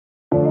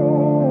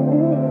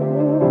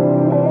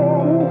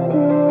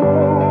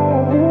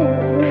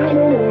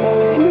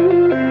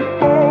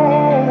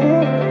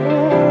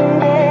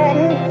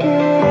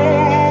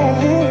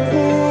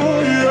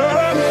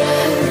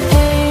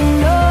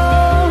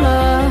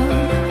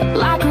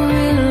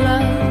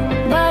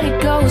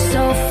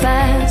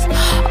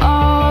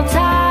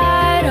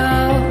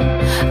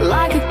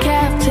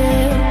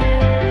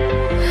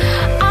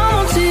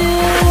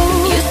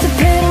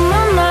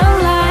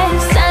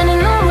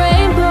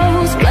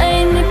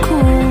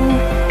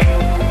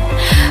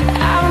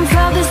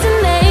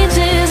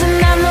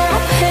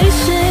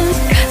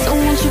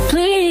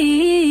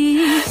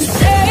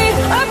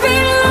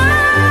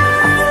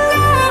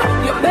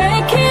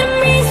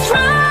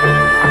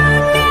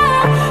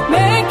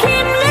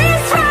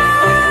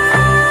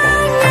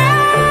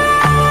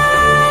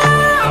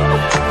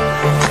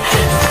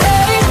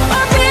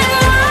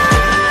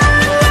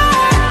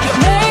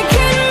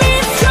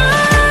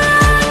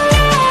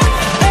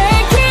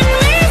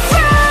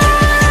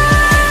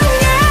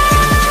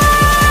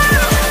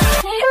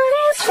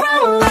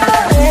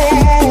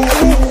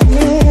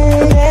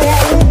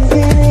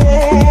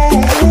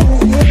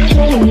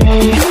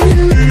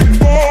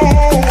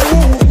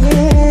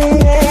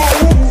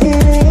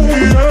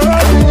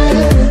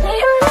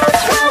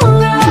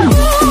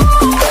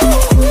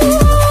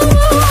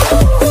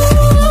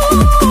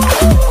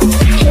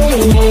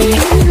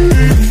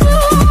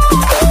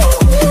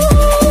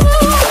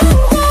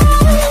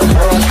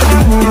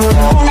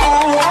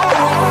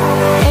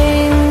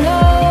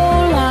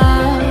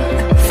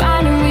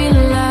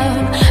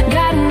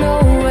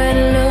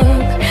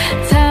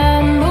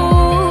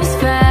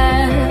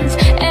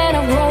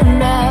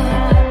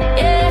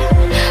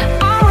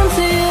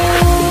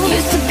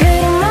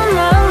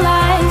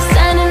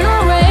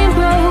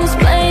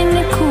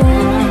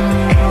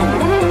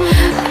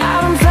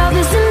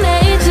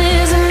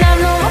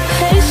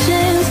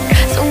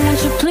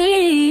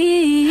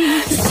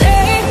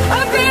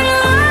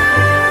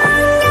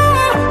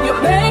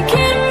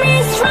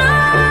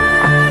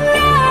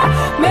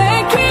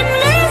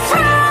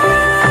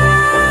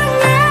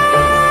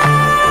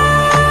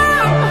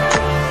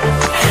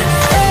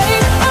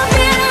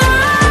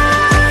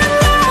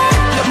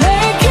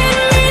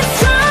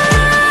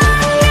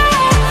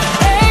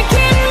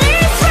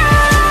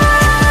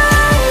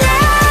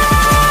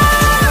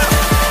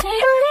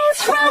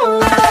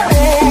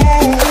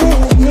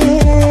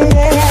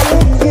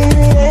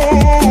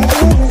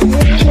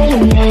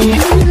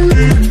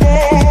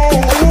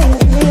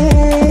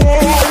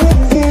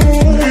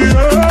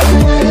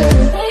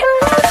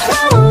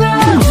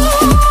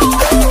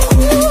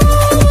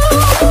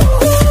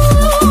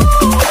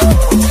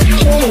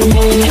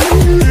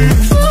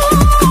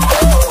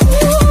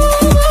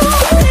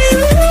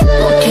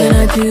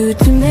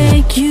can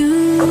make you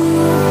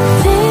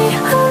think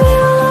of me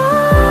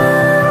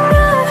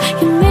longer.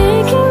 You're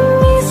making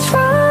me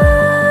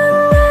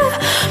stronger,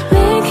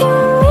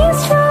 making me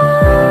stronger.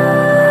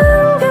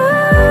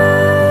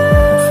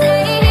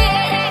 Stay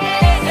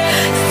of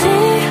me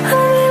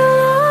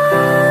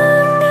longer.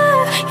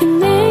 You're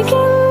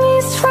making me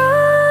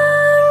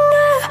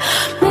stronger,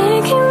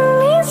 making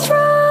me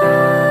stronger.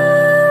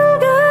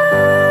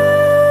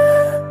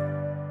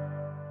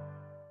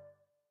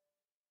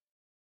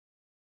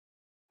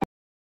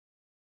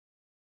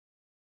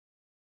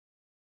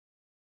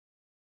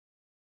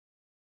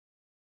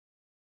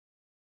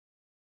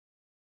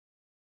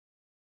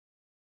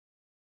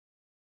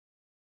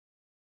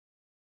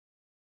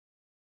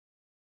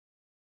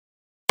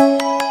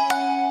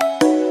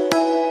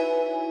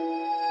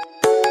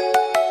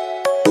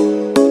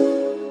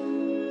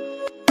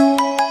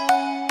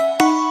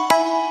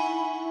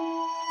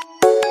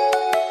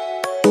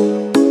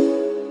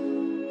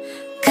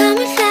 Come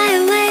and fly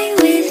away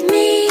with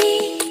me.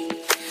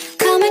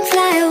 Come and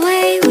fly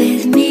away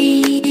with me.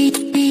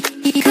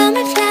 Come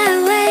and fly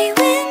away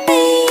with me.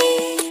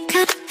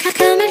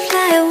 Come and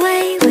fly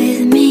away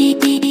with me.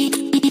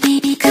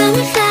 Come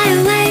and fly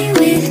away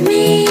with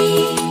me.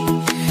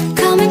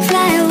 Come and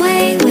fly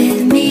away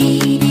with me.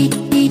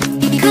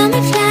 Come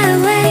and fly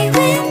away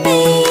with me.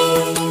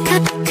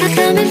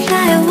 Come and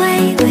fly away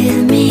with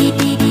me.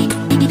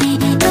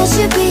 Don't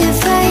you be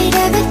afraid,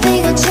 everything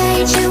will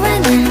change. You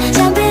and I,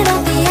 jumping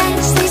off the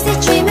edge. They say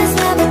dreamers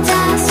never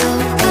die, so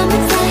come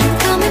and fly,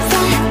 come and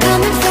fly,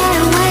 come and fly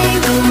away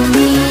with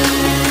me.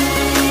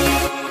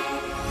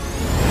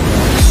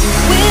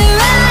 We're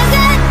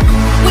rising,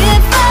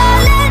 we're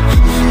falling,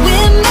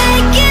 we're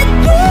making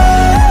through.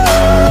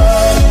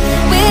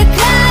 We're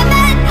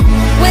climbing,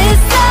 we're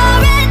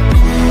soaring,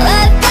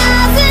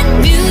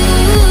 1,000 views. We're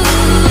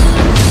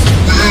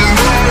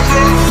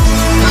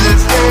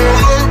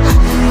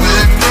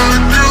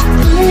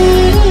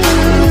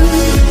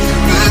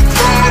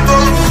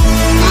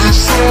rising,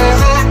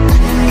 we're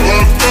falling,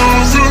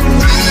 we're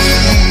making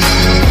through.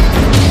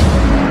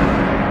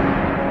 We're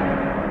climbing,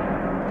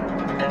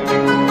 we're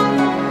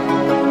soaring,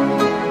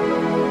 1,000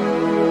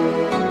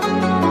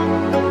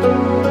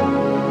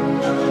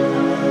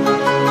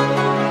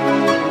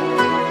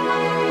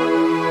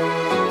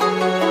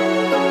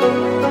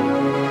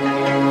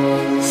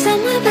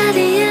 Somewhere by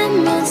the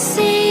emerald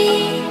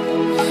sea,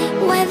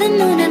 where the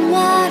moon and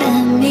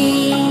water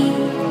meet.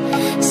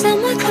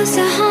 Somewhere close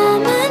to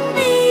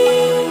harmony,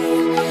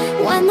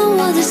 when the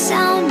world is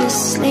sound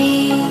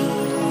asleep.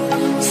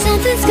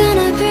 Something's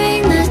gonna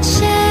bring the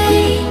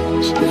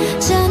change,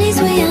 journeys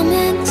we are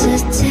meant to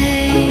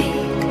take.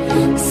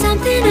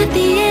 Something at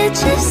the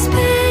edge of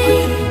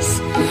space,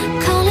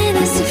 calling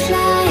us to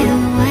fly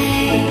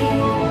away.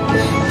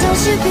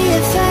 Don't you be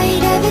afraid,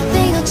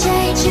 everything will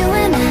change. You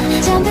and I,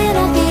 jumping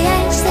off the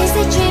edge. They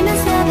say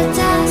dreamers never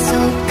die, so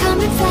come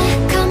and fly,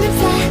 come and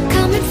fly,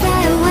 come and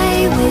fly away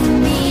with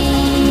me.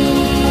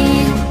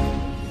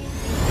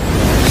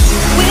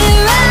 We're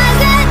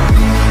rising,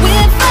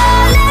 we're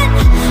falling,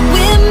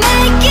 we're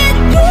making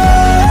through.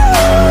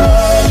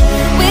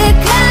 We're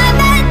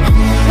climbing,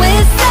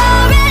 we're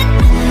soaring,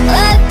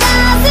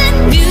 1,000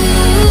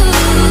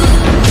 views.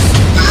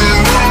 We're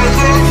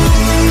rising,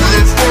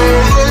 we're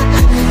falling, we're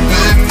making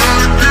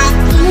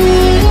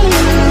through.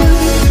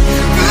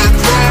 We're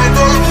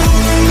climbing,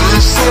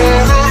 we're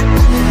soaring,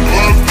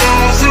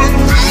 1,000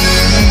 views.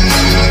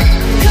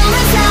 Come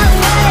and fly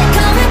away,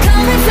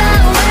 come and fly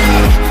away,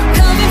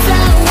 come and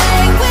fly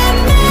away with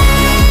me.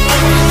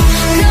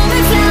 Come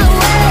and fly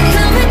away,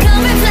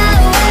 come and fly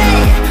away,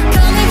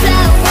 come and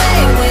fly away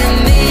with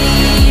me.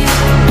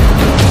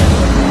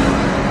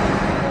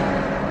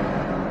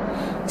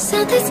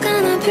 Something's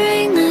gonna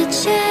bring the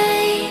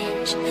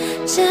change,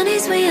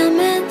 journeys we are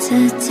meant to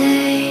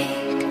take.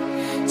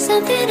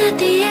 Something at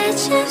the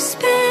edge of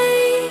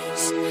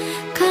space,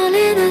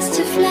 calling us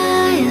to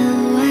fly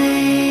away.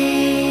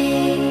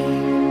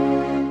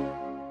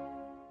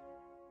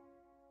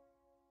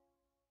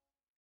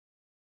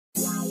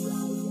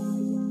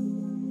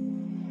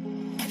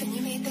 Evan,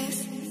 you made this?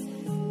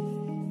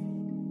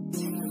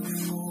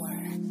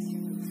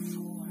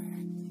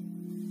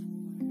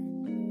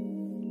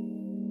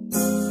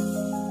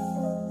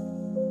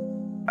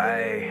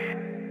 Ayy,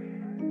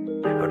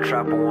 a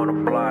chapo on a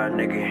blind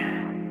nigga.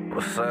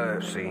 What's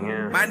up, see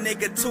him? My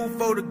nigga 2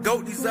 for the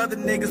GOAT, these other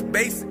niggas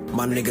basic.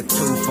 My nigga 2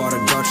 for the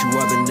GOAT, you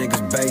other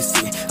niggas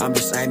basic. I'm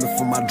just aiming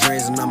for my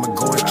dreams and I'ma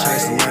go and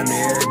chase it. Learn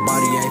that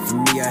everybody ain't for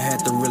me, I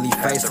had to really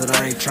face it.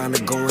 I ain't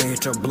tryna go and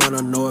hit your blunt,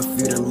 I know if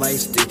you done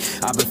laced it.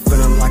 I've been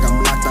feeling like I'm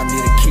locked, I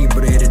need a key,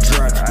 but it hit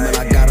dry. Man,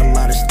 I got a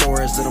lot of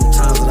stories of them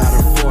times that I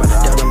done fought.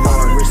 Done a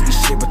lot of risky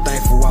shit, but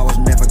thankful I was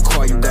never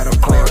caught. You gotta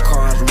play a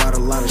cards, write a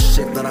lot of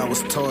shit that I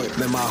was taught.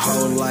 Man, my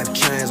whole life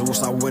changed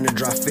once I went and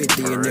dropped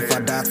 50. And if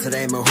I die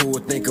today, man, who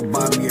would think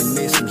about me or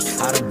miss me?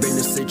 I done been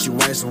in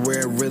situations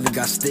where it really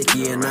got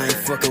sticky. And I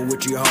ain't fucking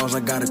with you hoes, I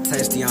got a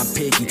tasty, I'm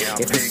picky.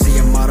 If you see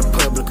him out of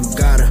public, you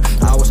gotta.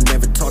 I was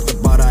never talked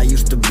about, I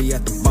used to be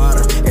at the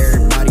bottom.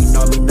 Everybody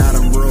know me, not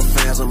I'm real real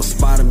fans, I'ma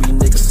spot him. You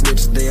niggas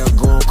snitch, they'll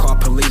go and call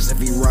police if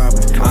he rob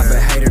him. I've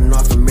been hating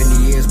off for many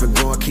years, but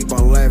go and keep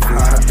on laughing. A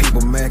lot of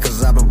people mad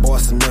cause I've been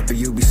bossing up and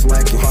you be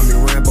slacking. Call me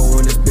Rambo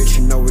in this bitch,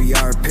 you know we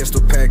are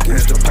pistol packing.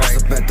 Used to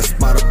post up at the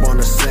spot up on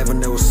the 7,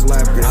 that was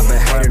slapping. I've been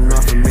hating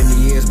off for many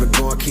years, but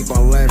go and keep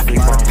on laughing. A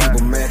lot of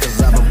people mad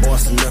cause I've been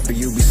bossing up and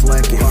you be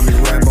slacking. Call me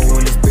Rambo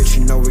in this bitch,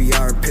 you know we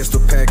are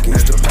pistol packing.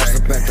 Used to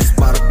post up at the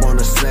spot up on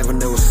the 7,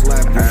 that was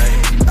slapping.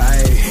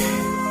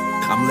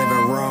 I'm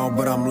living wrong,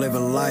 but I'm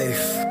living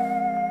life.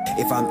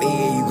 If I'm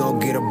in, you gon'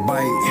 get a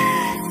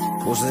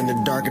bite. Was in the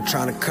dark and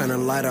trying to cut a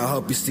light. I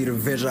hope you see the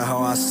vision, how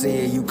I see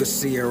it, you can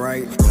see it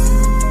right.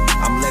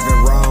 I'm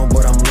living wrong,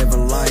 but I'm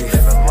living life.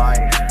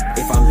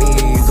 If I'm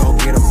in, you gon'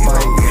 get a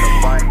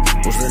bite.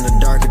 Was in the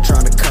dark and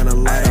trying to cut a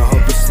light. I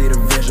hope you see the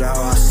vision,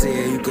 how I see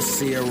it, you can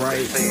see it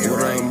right.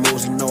 Whatever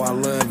moves, you know I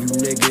love you,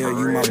 nigga.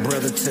 You my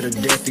brother to the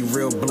death, you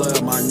real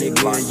blood, my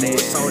nigga. You a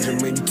soldier,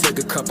 man, you took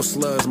a couple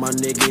slugs, my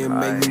nigga. And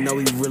made me know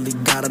you really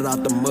got it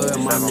out the mud,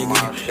 my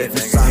nigga. If you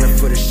signing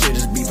for the shit,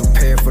 just be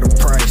prepared for the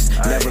price.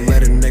 Never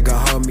let a nigga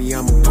hold me,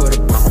 I'ma put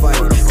up a fight.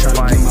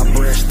 Tryna get my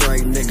bread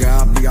straight, nigga,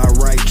 I'll be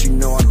alright. You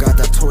know I got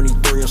that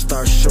 23 and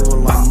start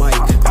showing like Mike.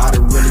 I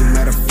done really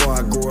met her before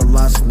I grew a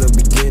lot since the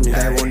beginning.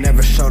 They will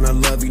never show no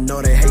love, you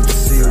know they hate to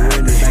see you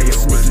winning. They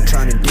was sneaky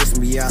tryna diss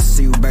me, I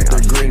see you back there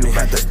grinning.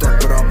 Had to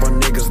step it up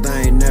on niggas,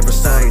 they ain't never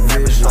saw the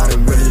vision. I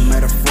done really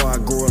met her before I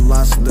grew a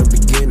lot since the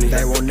beginning.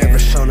 They won't never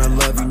show no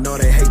love, you know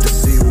they hate to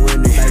see you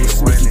winning. They was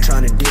sneaky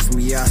tryna diss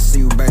me, I see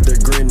you back there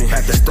grinning.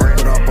 Had to step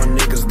it up on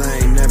niggas,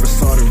 they ain't never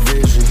saw the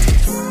vision.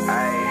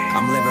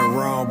 I'm living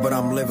wrong, but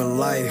I'm living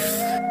life.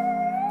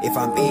 If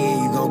I'm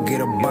in, you gon'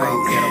 get a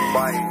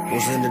bite.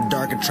 Was in the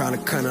dark and trying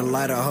to cut a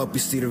light. I hope you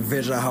see the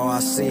vision, how I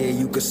see it,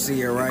 you can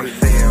see it right.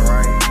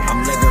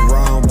 I'm living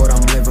wrong, but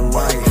I'm living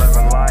life.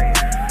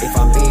 If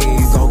I'm in,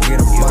 you gon' get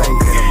a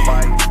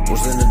bite.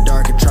 Was in the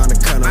dark and trying to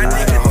cut a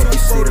light. I hope you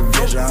see the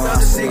vision, how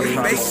I see it,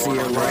 you can see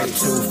it right.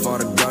 Too far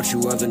to go,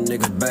 you other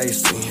niggas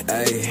basic,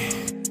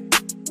 ayy.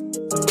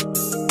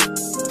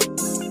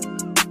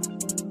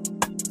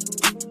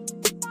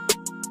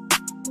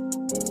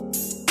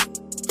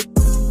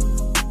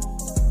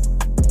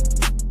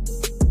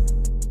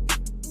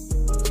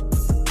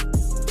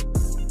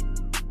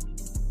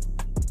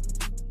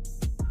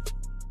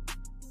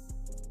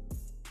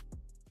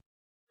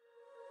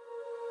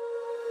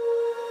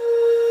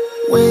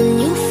 When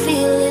you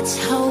feel it's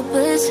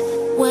hopeless,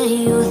 when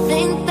you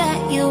think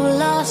that you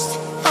lost,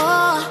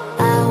 oh,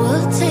 I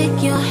will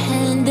take your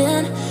hand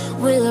and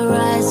we'll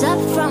rise up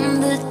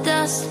from the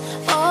dust.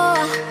 Oh,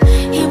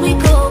 here we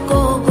go,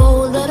 go,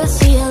 go, let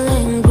us heal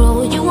and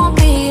grow. You won't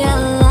be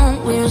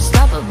alone, we're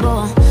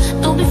unstoppable.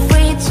 Don't be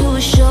afraid to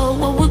show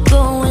what we're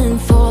going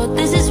for.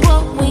 This is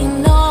what we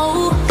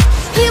know.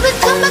 Here we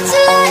come back to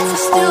life,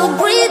 we're still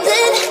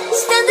breathing.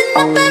 Standing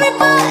up,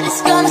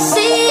 everybody's gonna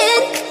see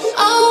it.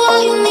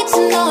 All you need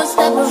to know is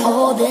that we're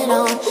holding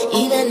on.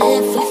 Even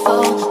if we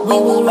fall, we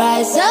will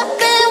rise up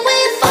and we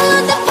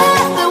follow the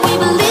path that we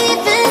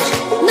believe in.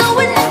 No,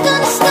 we're not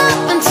gonna stop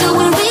until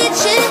we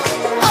reach it.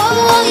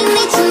 All you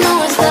need to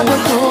know is that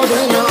we're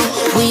holding on.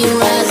 We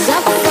rise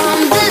up from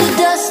the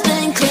dust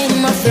and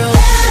clean my throat.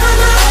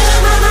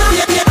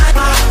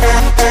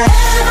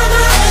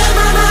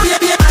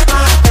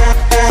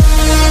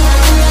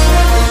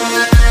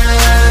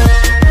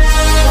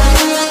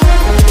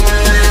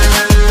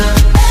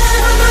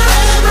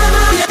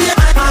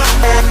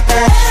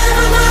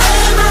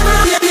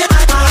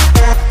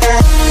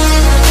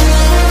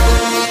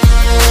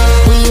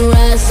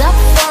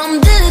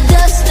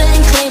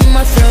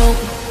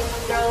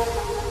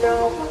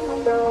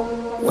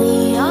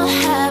 We all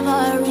have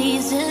our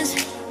reasons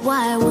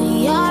why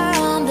we are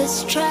on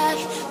this track.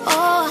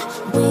 Oh,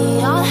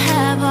 we all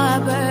have our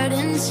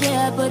burdens,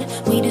 yeah, but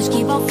we just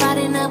keep on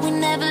fighting and we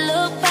never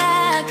look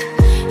back.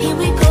 Here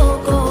we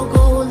go, go,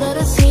 go, let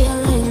us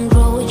heal and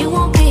grow. You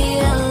won't be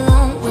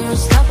alone, we're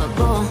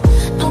unstoppable.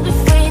 Don't be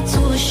afraid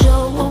to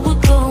show what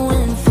we're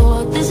going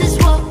for. This is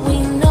what we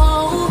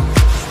know.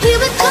 Here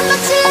we come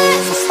back to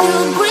life, we're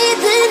still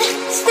breathing.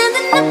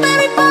 Standing up,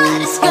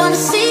 everybody's gonna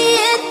see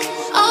it.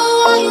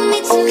 All you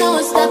need to know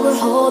is that we're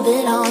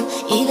holding on.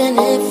 Even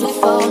if we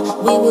fall,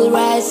 we will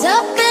rise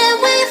up and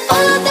we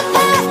follow the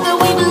path that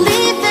we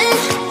believe in.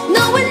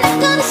 No, we're not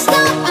gonna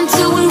stop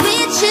until we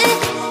reach it.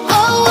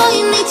 All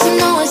you need to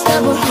know is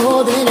that we're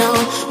holding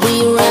on. We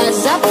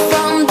rise up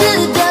from the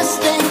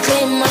dust and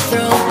clear my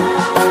throat.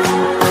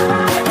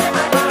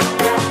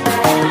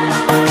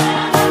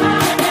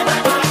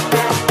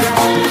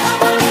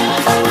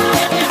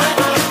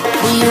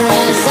 We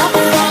rise up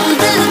from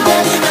the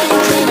dust and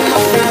clear my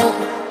throat.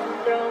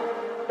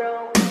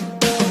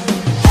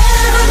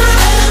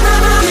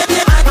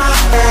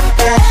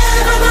 Yeah.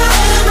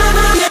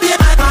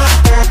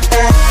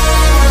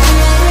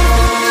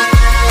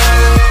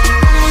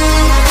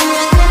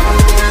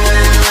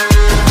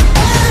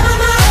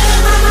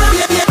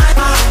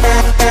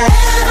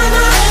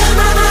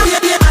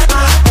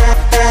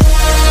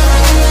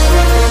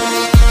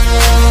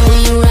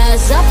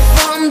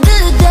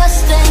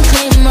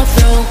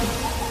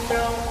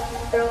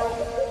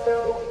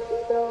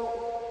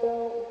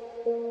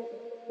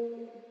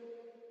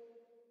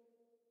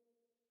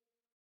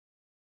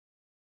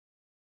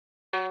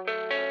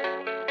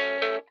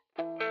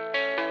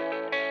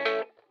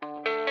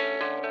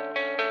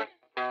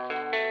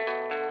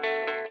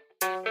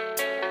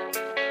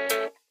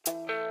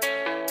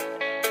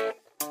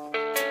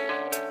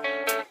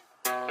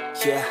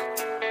 yeah.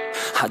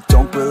 I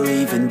don't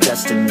believe in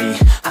destiny,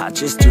 I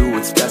just do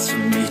what's best for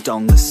me.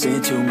 Don't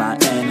listen to my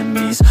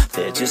enemies,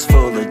 they're just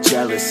full of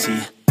jealousy.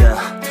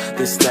 Yeah,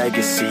 this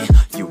legacy,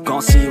 you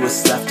gon' see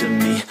what's left of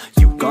me.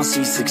 You gon'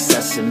 see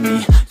success in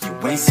me,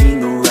 you ain't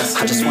seen the rest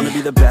of me. I just wanna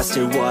be the best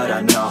at what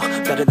I know,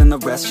 better than the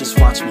rest, just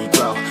watch me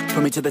grow.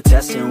 Put me to the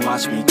test and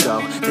watch me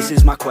go. This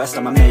is my quest,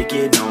 I'ma make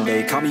it known.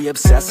 They call me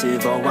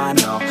obsessive, oh I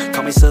know.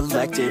 Call me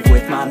selective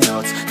with my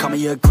notes, call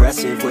me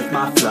aggressive with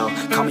my flow.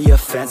 Call me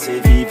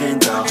offensive even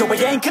though Joe, I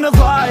ain't gonna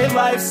lie,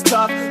 life's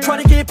tough.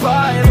 Try to get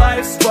by,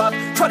 life's rough.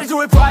 Try to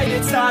do it right,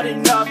 it's not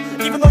enough.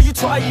 Even though you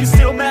try, you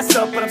still mess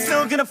up. But I'm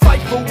still gonna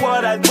fight for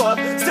what I love,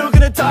 still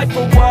gonna die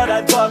for what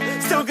I love.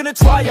 Still gonna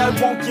try, I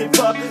won't give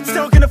up.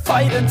 Still gonna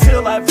fight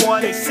until I've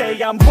won. They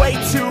say I'm way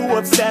too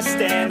obsessed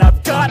and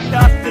I've got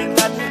nothing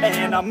left,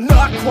 and I'm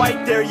not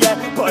quite there yet,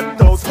 but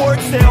those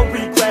words they'll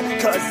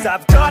regret. Cause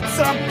I've got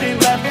something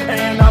left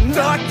and I'm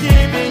not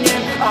giving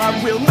in.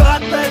 I will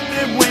not let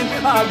them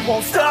win, I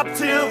won't stop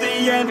till the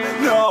end,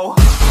 no.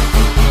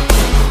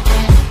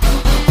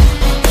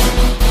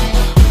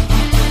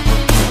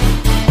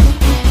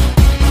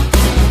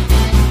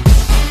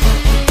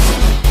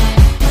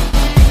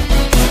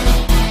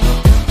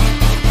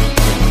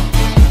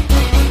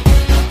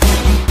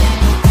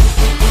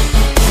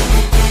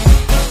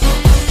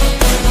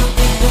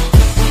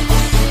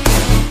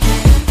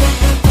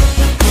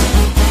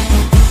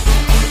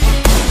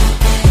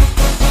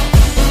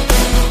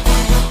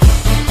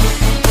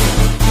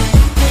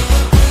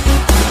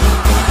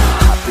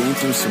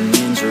 Some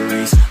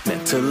injuries,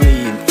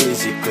 mentally and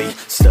physically.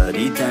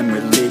 Studied them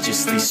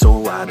religiously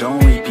so I don't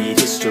repeat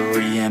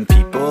history. And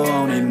people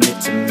won't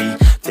admit to me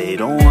they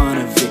don't want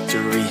a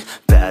victory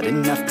bad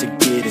enough to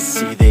get a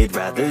C. They'd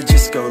rather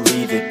just go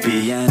leave it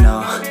be. And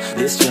oh,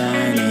 this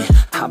journey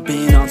I've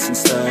been on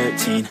since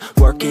 13,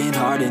 working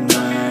hard and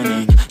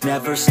learning,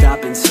 never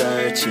stopping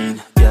searching.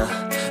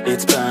 Yeah,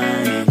 it's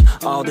burning,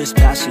 all this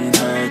passion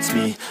hurts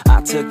me.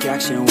 I took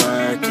action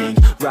working,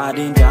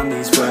 writing down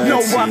these words.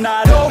 No, I'm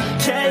not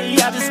okay,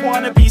 I just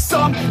wanna be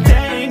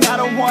something. I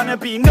don't wanna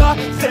be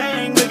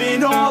nothing,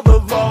 living all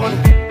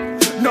alone.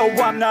 No,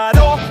 I'm not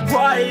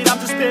alright, I'm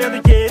just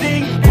barely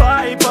getting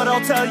by. But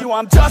I'll tell you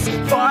I'm just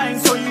fine,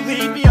 so you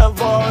leave me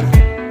alone.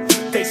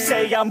 They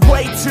say I'm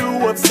way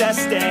too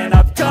obsessed and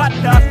I've got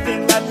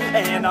nothing left,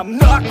 and I'm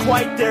not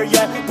quite there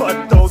yet,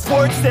 but those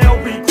words they'll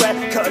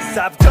regret. Cause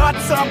I've got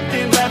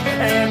something left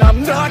and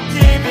I'm not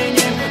giving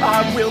in.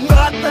 I will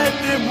not let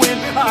them win,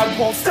 I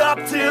won't stop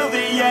till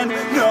the end,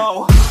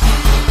 no.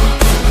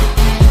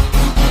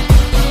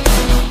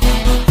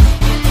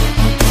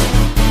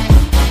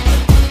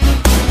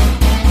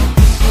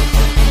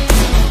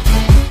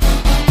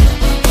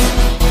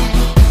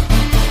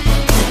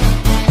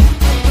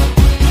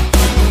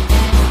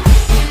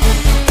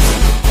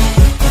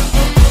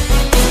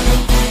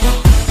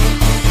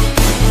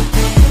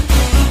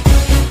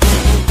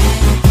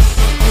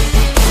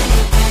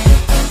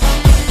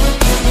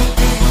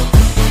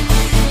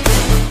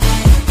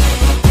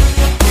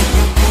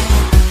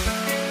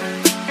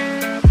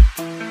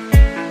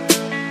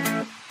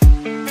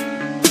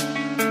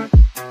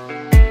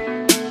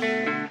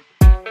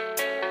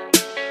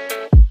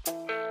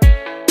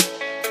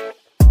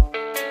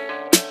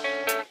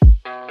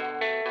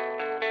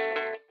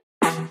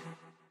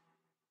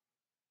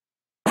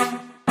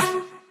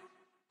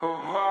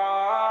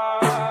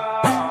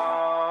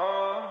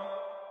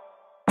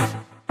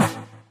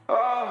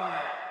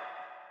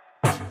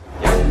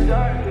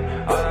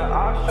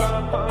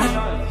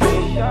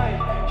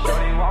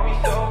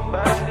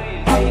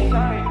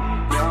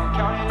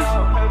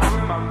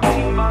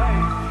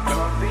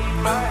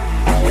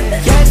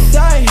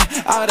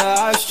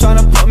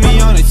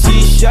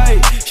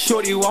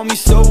 Shorty want me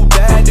so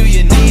bad, do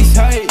your knees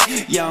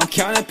hurt? Yeah, I'm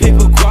counting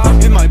paper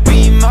guap in my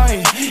beamer,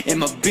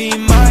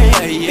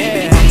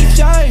 yeah.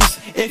 Choice,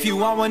 if you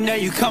want one, there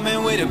you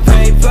coming with a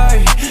paper.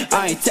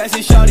 I ain't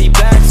texting shorty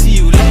back, see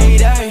you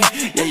later.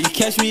 Yeah, you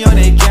catch me on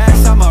that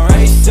gas, I'm a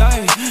racer,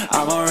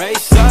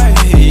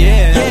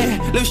 yeah.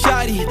 Lil'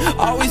 shawty,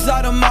 always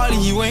out of molly,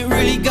 you ain't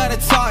really got a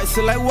talk,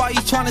 so like why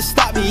you tryna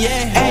stop me,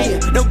 yeah? Hey,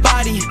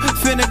 nobody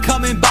finna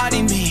come and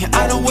body me.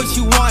 I know what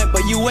you want,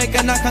 but you ain't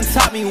gonna come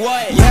top me,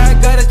 what? Yeah,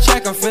 I gotta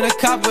check, I'm finna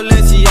cop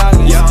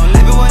Balenciagas. Yeah, I'm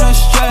living with no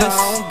stress,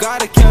 I don't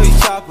gotta carry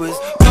choppers.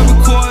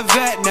 Double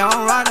Corvette, now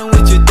I'm riding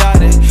with your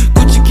daughter.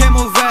 Gucci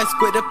camo vest,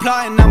 quit the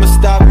plotting, I'ma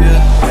stop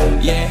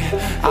ya. Yeah,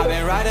 I've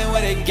been riding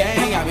with a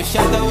gang, I've been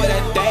shot up with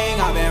a thing,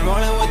 I've been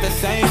rolling with the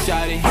same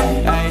shawty.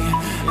 Hey,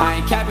 I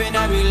ain't capping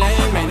every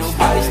lane, ain't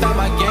nobody stop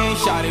my game,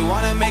 shawty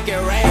wanna make it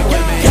rain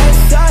with me.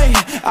 Yes,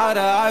 out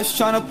of eyes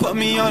tryna put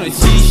me on a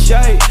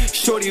t-shirt.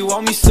 Shorty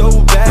want me so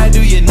bad,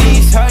 do your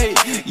knees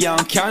hurt? Yeah,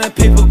 I'm counting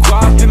paper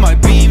guap in my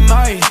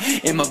beamer,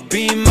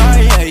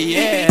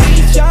 yeah.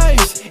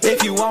 Choice,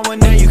 if you want one,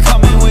 then you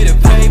coming with a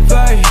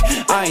paper.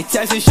 I ain't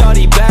texting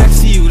shorty back,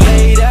 see you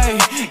later.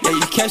 Yeah,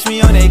 you catch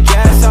me on that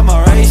gas, I'm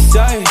a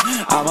racer,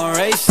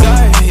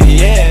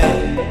 yeah.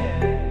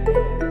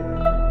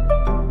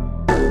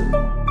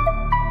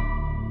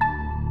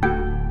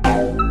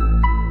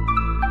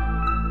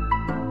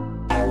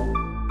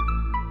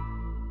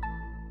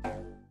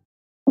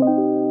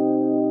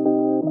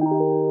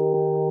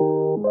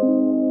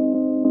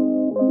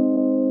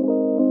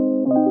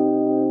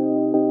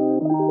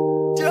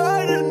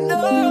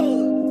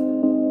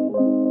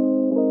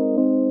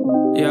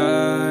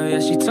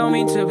 she told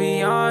me to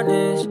be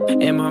honest.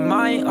 In my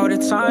mind, all the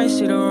time,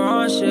 see the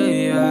wrong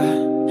shit,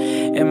 yeah.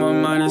 In my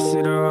mind, I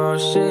see the wrong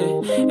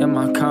shit. In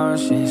my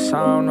conscience,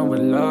 I don't know what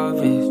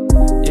love is,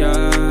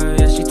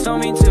 yeah. She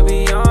told me to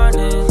be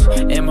honest.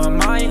 In my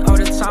mind, all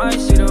the time,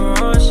 see the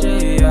wrong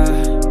shit,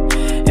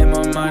 yeah. In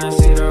my mind, I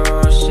see the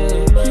wrong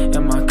shit.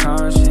 In my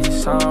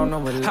conscience, I don't know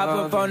what love is. Hop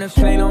up on the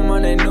plane, I'm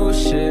on that new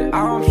shit.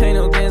 I don't play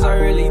no games, I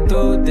really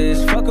do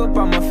this. Fuck up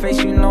on my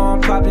face, you know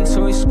I'm popping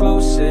too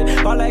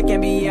exclusive. All like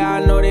NBA,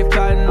 I know they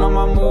plotting on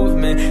my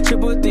movement.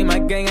 Triple D, my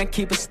gang, I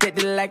keep it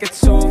sticky like a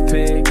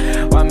toothpick.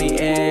 Why me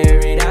air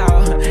it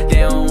out? They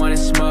don't wanna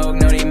smoke,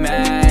 no they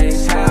mad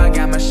as hell.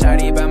 Got my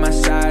shawty by my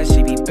side,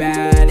 she be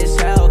bad as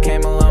hell.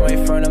 Came a long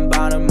way from the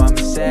bottom, mama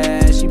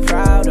said she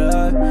proud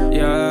of.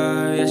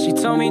 Yeah, she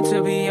told me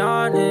to be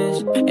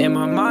honest. In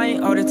my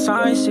mind, all the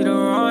time, see the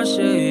wrong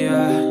shit,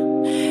 yeah.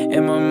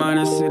 In my mind,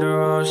 I see the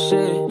wrong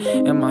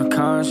shit. In my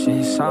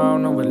conscience, I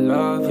don't know what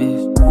love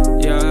is,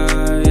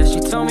 yeah. She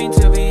told me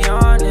to be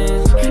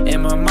honest.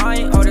 In my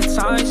mind, all the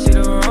time, see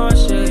the wrong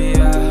shit,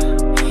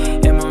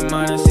 yeah. In my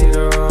mind, I see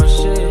the wrong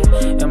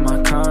shit. In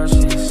my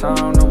conscience, I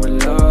don't know what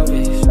love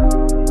is.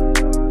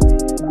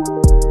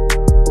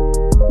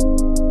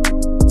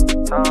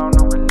 I don't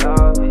know what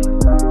love is.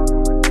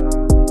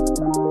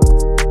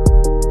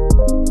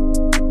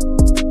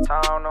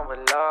 I don't know what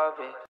love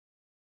is.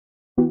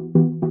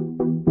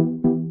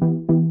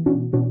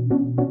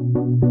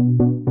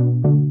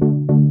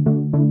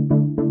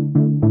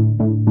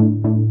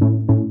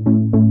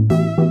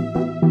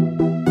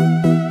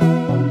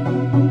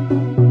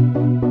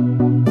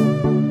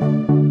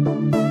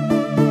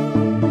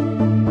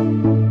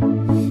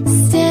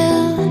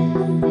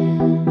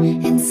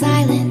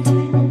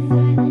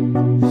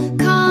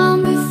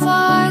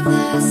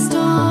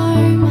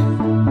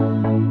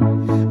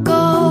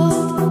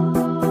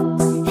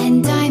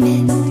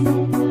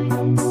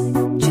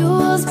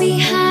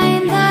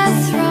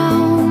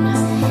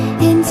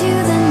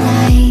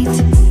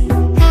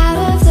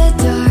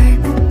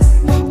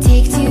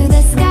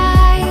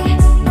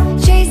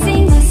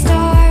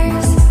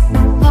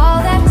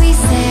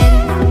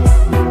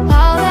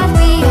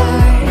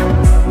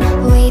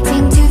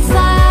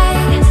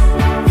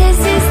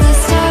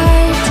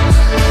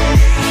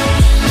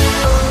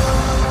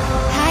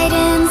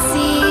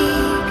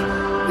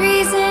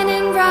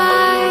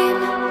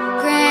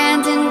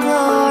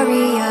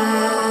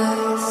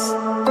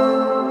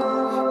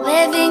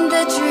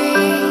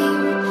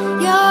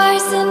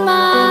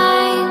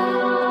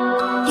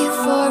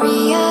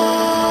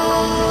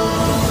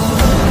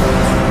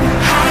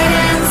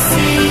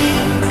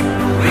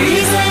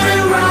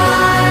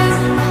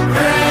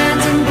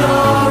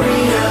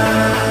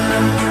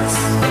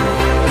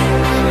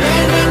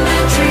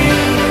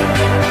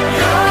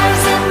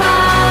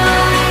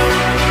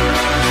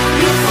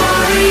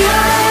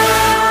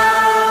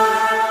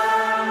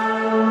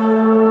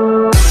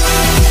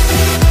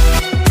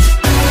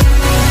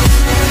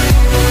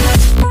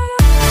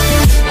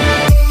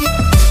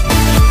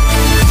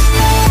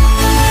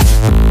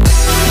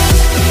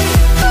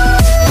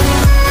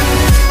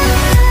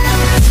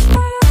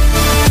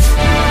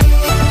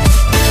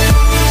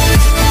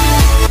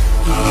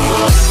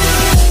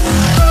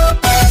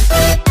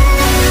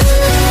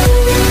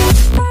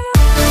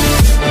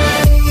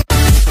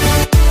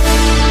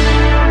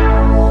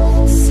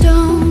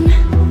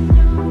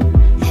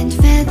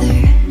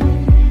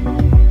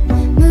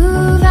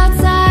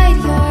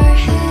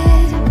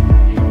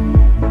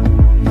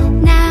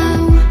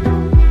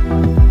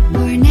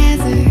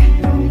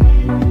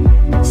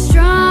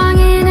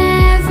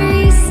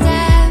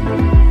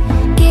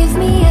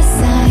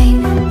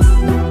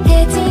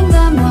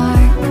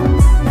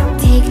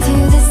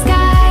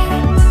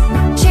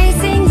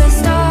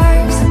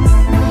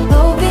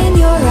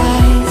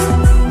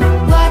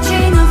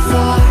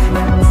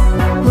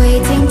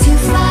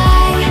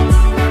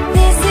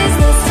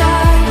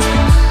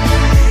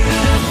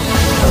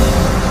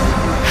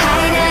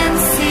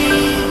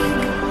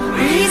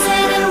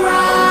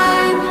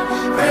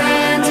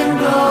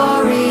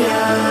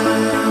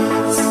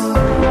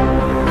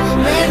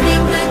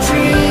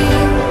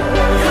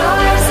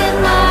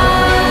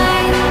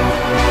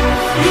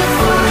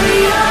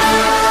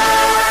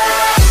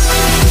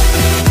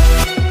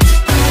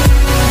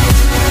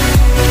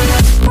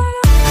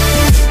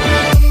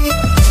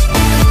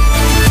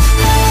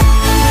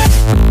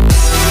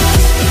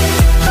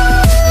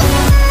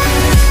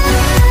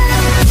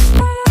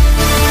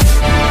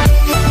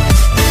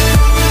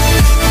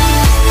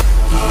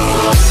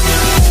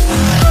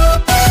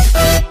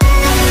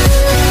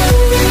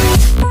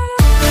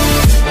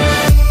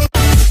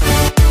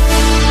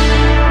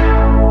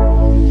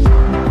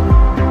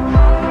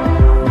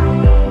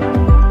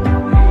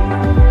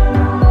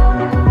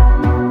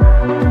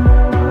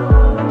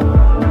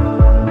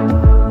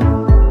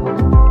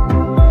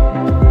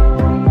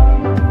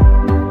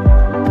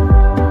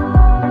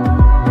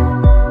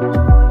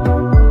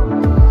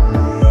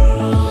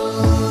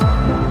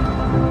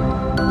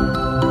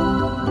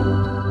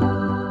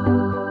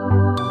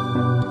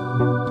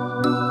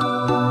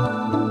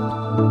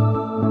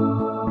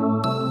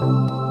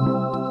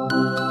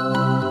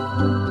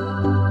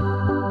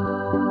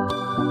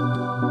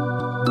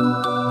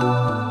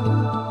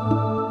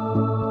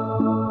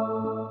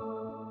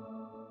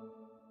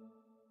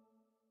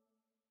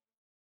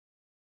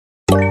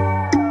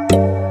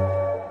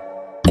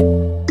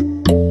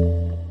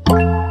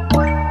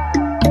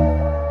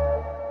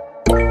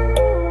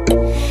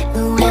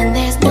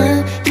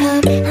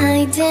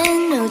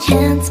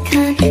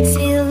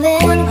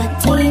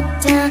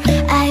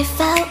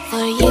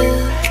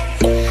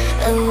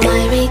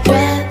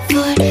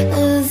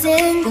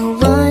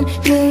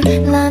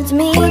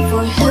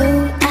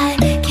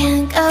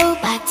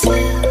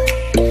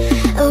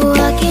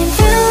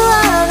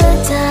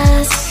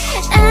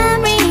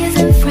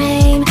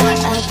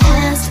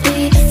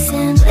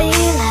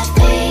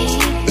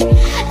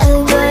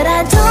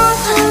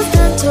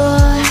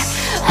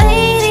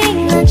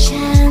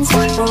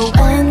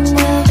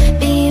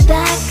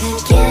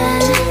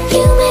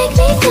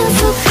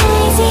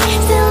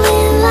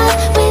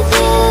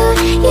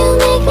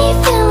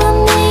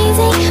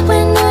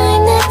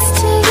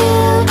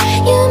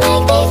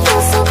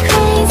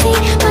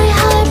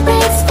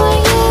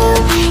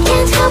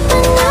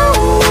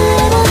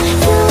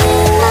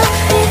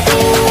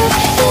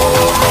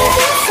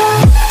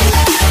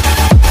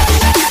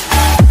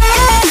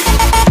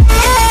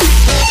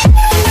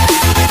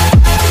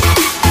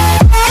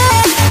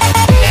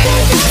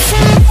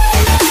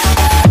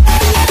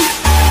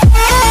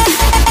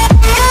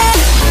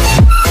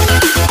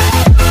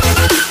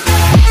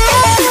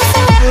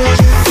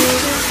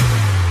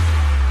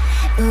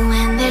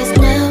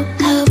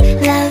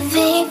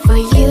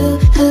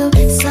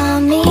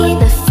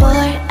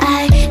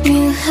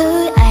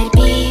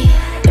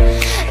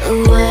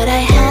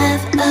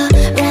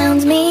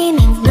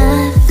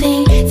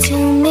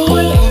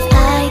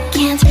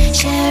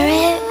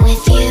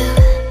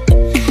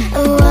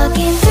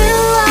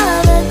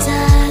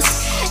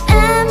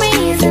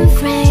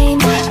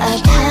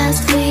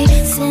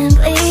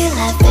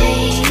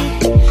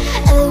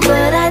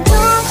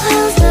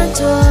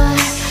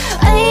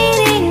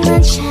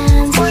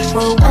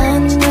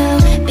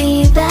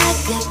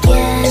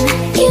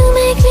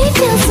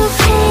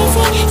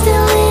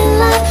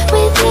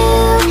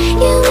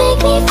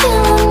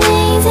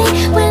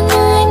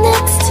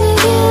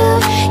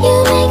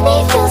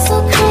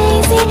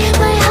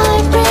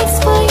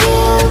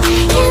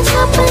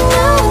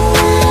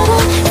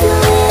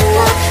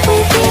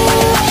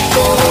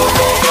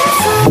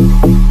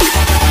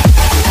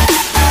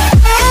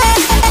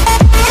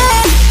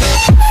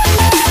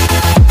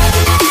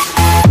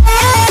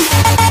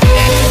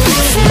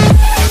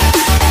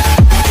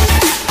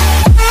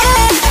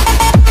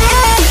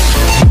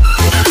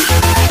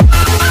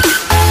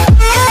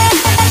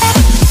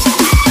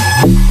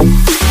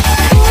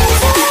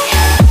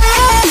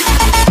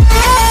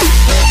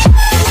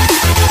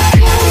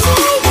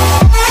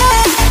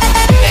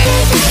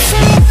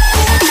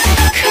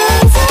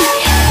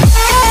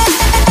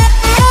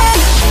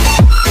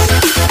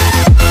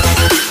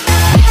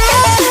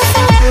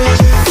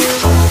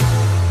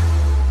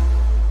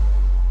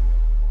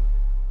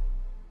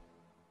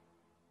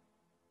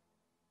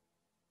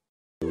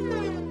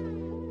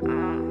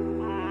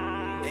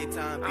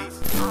 timepiece.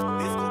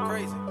 This go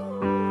crazy.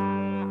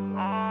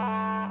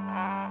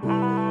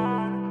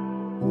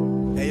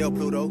 Hey yo,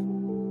 Pluto,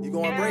 you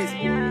going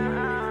brazen?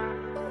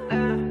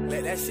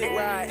 Let that shit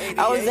ride.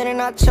 I was in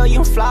and out, chill,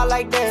 you fly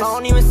like this. I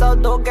don't even sell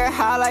dope, get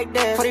high like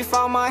this.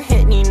 45 my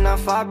hit, need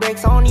enough 5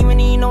 bricks. I don't even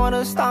need no one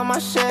to stop my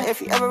shit.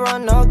 If you ever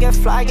run up, get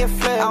fly, get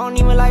flipped. I don't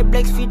even like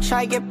Blakes if you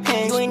try, get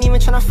pinned. You ain't even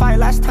tryna fight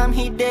last time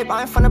he did.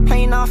 I ain't from the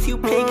plane now, if you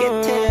pay,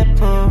 get tipped.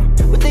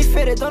 But they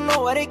fit it, don't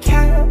know what they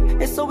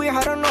can. It's so weird,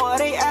 I don't know how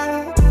they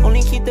act.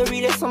 Only keep the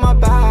readers on my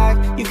back.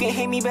 You can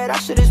hate me, but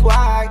that shit is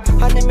whack.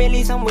 100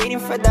 millies, I'm waiting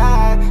for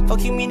that.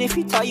 Fuck you mean if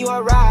he tell you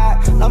a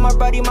rat. Love my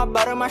buddy, my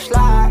butter, my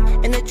slide.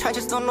 In the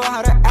trenches, don't know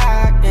how to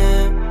act,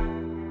 yeah.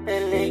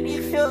 And lately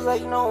feels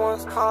like no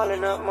one's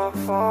calling up my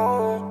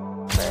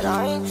phone. But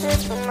I ain't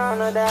tripping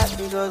none of that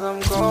because I'm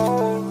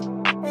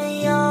grown.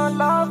 And y'all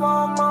love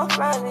all my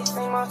fans, they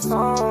sing my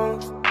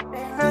songs.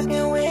 And I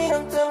can't wait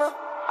until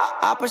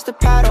I push the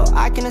paddle,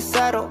 I can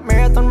settle.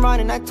 Marathon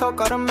running, I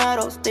took all the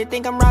medals. They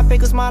think I'm rapping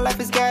cause my life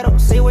is ghetto.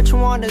 Say what you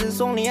want, this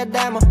is only a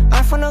demo.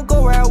 I'm finna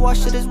go where I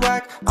watch it is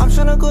whack. I'm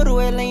tryna go to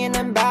LA and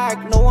then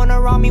back. No one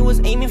around me was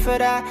aiming for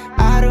that.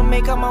 I had to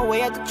make up my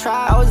way at the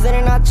track. I was in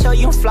and out, chill,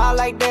 you fly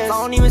like this.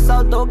 I don't even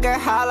sell dope, get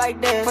high like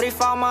this.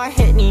 45 my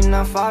hit, need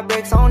enough 5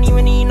 bricks. I don't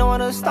even need no one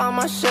to stop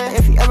my shit.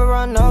 If you ever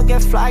run up,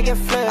 get fly, get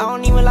flipped. I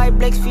don't even like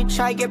Blakes if you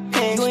try, get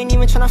pinned. You ain't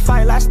even tryna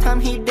fight last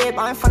time he did.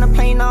 I ain't from the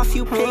plane now, if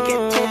you pay,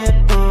 get tipped.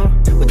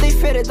 But they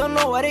fit it, don't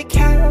know what they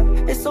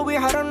can. It's so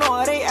weird, I don't know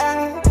how they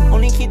act.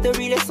 Only keep the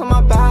readers on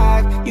my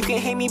back. You can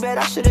hate me, but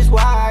that shit is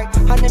whack.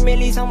 100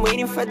 millies, I'm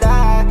waiting for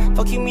that.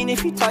 Fuck you mean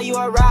if you tell you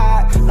a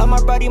rat. Love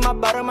my buddy, my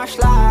butter, my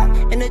slide.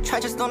 In the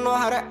trenches, don't know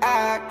how to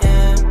act,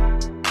 yeah.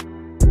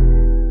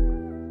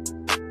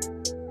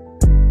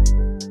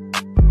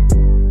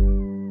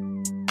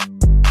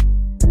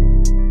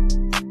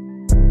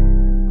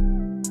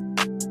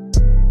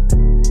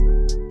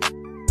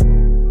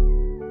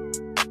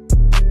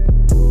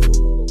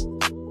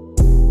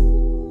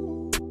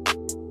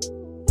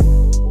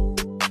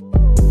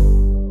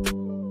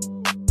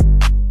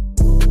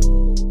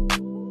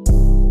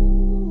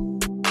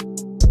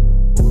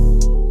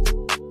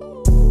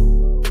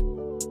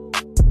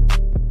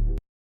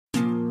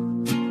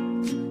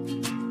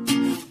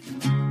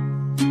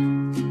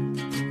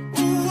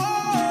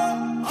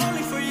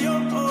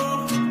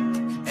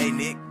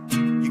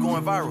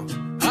 Viral.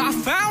 I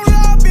found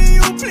love in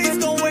you, please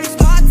don't waste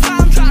my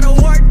time. Try to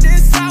work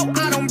this out,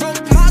 I done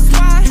broke my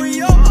spine. For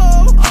your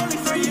only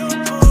for your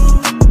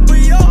for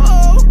your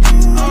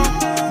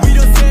we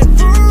done said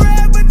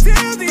forever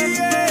till the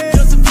end.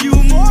 Just a few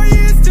more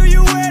years till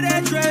you wear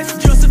that dress.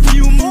 Just a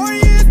few more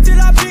years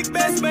till I pick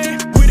best man.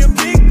 With a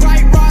big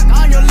bright rock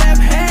on your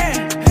left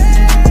hand.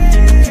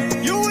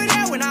 You were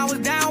there when I was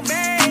down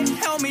bad.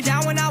 Held me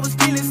down when I was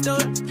feeling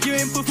stuck. Your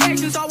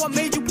imperfections are what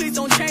made you, please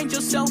don't change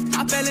yourself.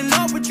 I fell in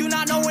love with you,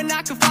 not knowing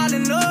I could fall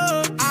in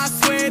love. I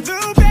swear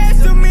the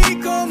best of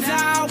me comes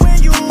out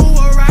when you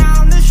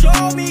around to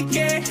show me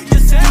care. Your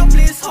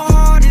selfless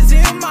heart is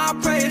in my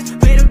prayers.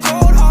 Made a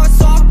cold heart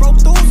soft, broke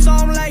through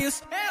some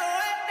layers.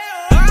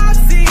 I've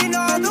seen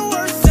all the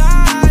worst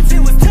sides. It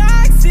was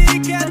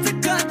toxic, had to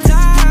cut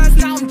ties.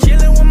 Now I'm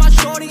chilling with my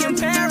shorty in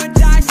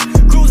paradise.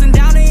 Cruising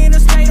down the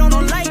interstate on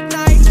a late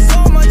night.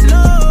 So much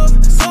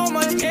love, so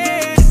much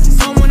care.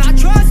 Someone I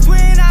trust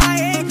when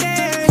I ain't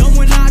there.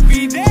 Someone I'd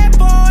be there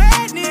for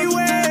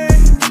anyway.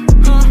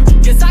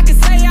 Guess I can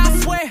say I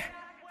swear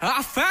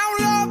I found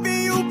love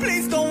in you,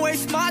 please don't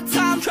waste my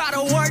time. Try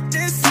to work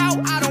this out,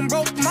 I done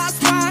broke my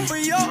spine. For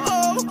your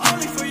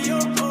only for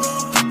your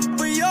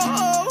for your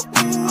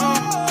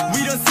we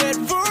done said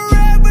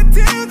forever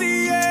till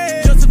the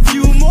end. Just a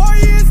few more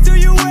years till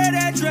you wear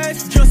that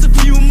dress. Just a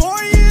few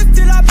more years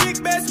till I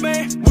pick best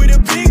man. With a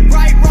big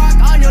bright rock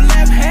on your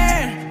left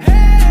hand.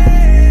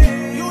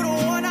 You the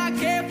one I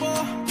care for.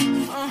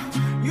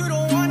 You the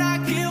one I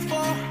kill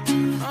for.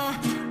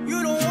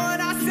 You the one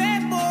I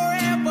said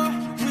forever.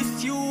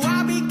 With you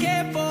I'll be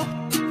careful.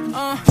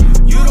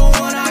 You the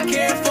one I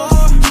care for.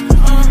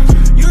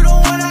 You the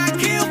one I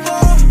kill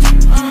for.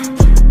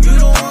 You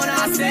the one I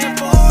said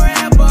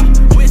forever.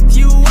 With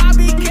you I'll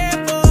be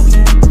careful.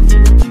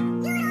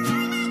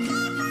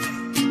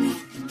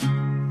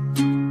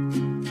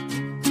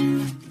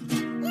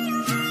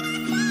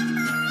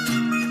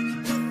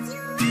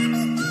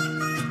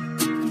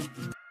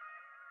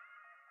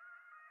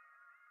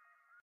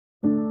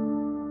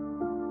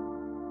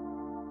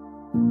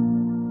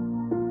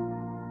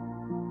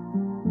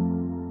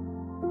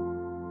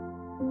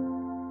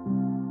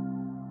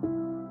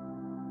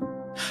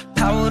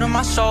 Power to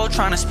my soul,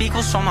 trying to speak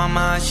what's on my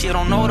mind. She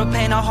don't know the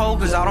pain I hold,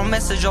 cause I don't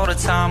message all the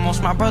time.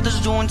 Most my brothers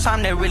doing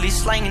time, they really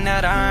slanging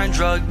that iron.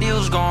 Drug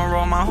deals going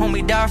wrong, my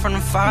homie died from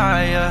the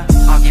fire.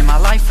 I'll give my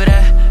life for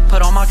that,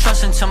 put all my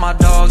trust into my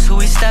dogs, who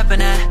he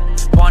stepping at.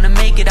 wanna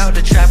make it out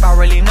the trap, I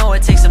really know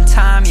it takes some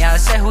time, yeah. I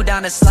said who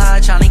down the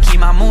slide, tryna keep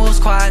my moves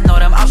quiet, know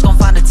them ops gon'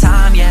 find the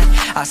time, yeah.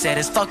 I said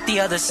it's fuck the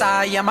other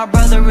side, yeah. My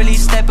brother really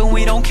steppin',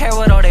 we don't care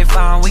what all they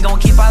find. We gon'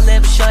 keep our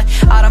lips shut,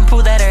 I done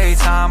prove that every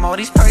time. All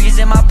these perkies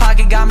in my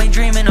pocket got me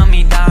dreaming of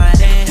me dying.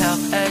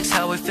 Inhale,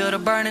 exhale, we feel the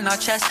burn in our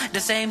chest.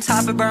 The same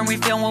type of burn we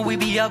feel when we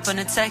be up in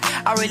the tech.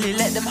 I really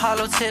let them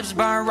hollow tips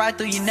burn right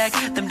through your neck.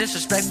 Them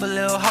disrespectful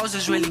little hoes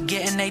is really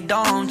getting they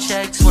dome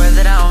checked. Swear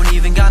that I don't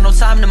even got no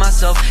time to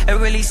myself. It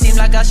really seems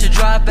like I should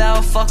drop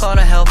out, fuck all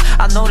the help.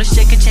 I know this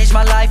shit can change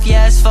my life,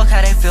 yeah, it's fuck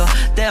how they feel.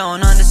 They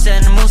don't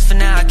understand the moves for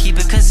now, I keep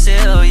it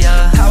concealed,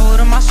 yeah. Power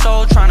to my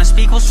soul, tryna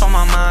speak what's on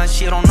my mind.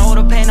 She don't know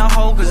the pain I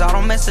hold, cause I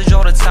don't message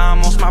all the time.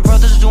 Most my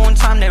brothers doing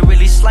time, they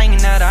really slanging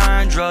that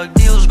iron. Drug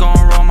deals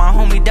going wrong, my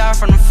homie died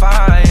from the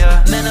fire,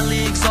 yeah.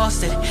 Mentally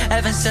exhausted,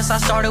 ever since I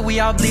started we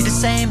all bleed the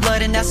same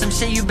blood. And that's some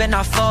shit you better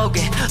not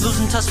forget.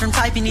 Losing touch from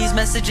typing these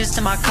messages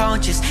to my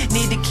conscience.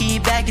 Need to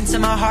keep back into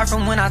my heart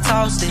from when I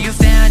tossed it. You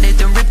found it,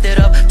 then ripped it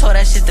up, tore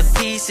that shit to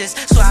pieces.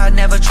 Swear I'd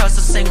never trust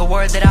a single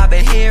word that I've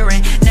been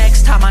hearing.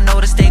 Next time I know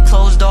to stay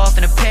closed off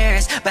in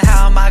appearance, but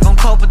how am I gonna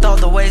cope with all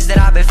the ways that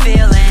I've been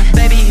feeling?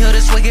 Baby, heal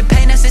this wicked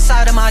pain that's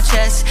inside of my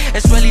chest.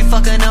 It's really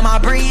fucking up my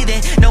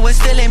breathing. No,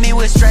 it's filling me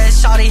with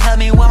stress. Shawty help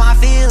me with my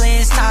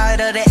feelings.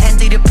 Tired of the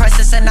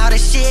antidepressants and all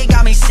this shit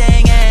got me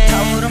singing.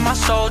 Power to my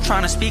soul,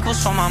 trying to speak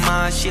what's on my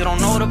mind. She don't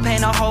know the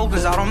pain I hold,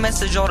 cause I don't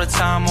message all the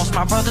time. Most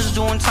my brothers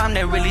doing time,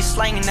 they really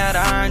slanging that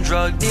iron.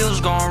 Drug deals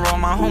going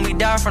wrong, my homie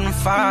died from the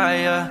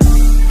fire.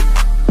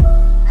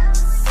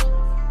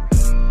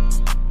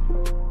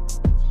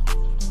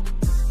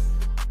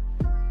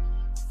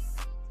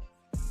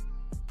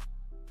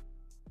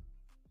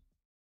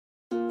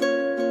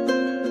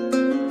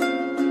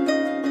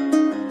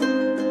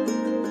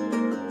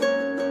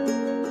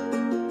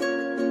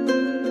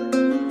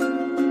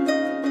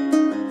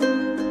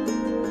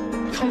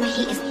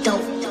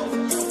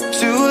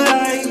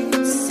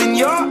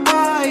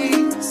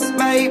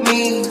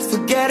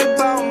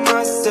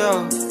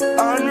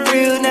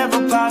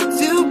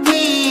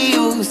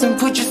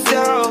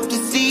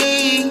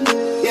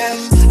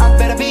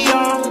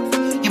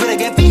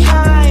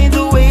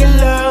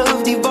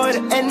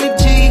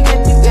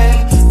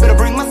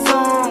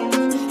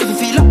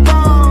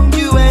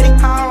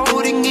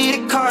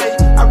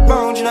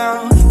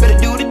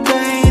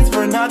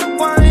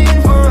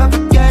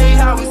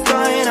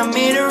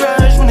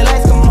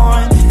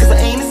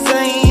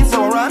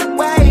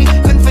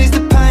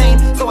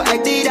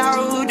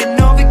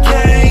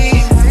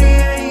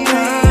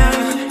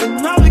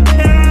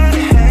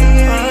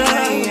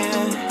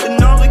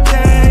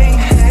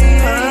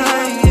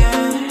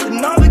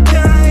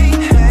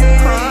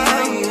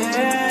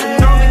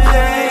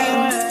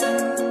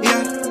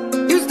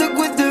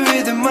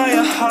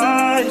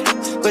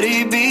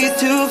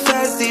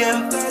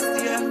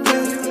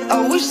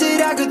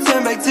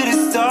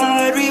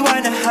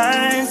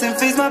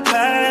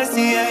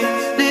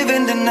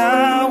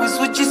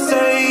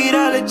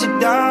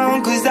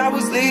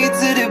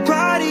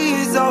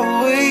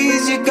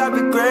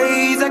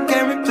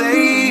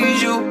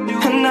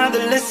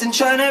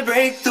 Tryna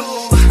break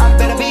through, I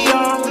better be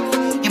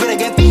on. You better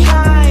get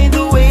behind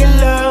the way you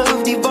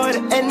love, devoid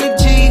of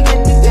energy.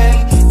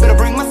 Yeah, better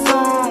bring my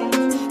song.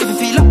 If you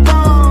feel up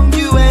wrong,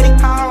 you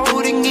anyhow,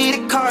 then get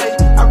it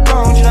caught. I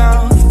wronged you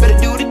now. Better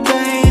do the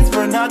dance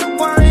for another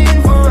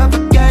wine.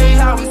 Forever gay,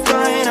 how we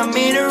flying. I'm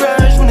in a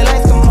rush when the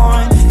lights come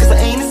on. Cause I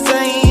ain't the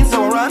same,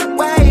 so I run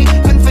away.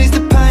 Couldn't face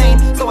the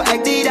pain, so I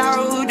acted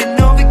out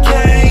and overcame.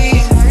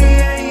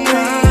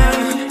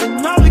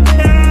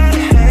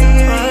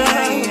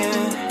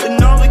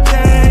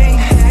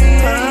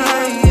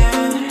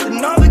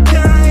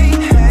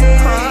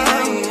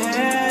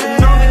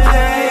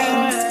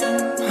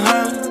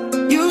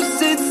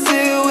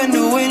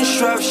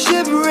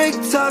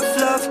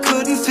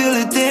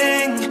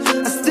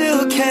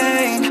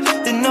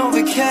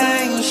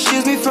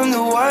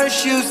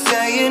 You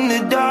say in the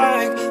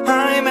dark,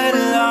 I'm at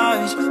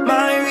large.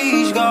 My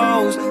reach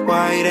goes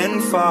wide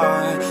and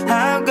far.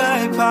 I've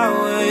got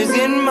powers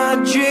in my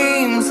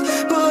dreams,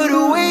 but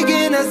awake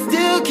and I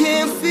still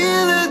can't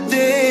feel a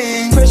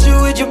thing.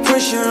 Pressure with your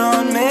pressure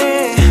on me.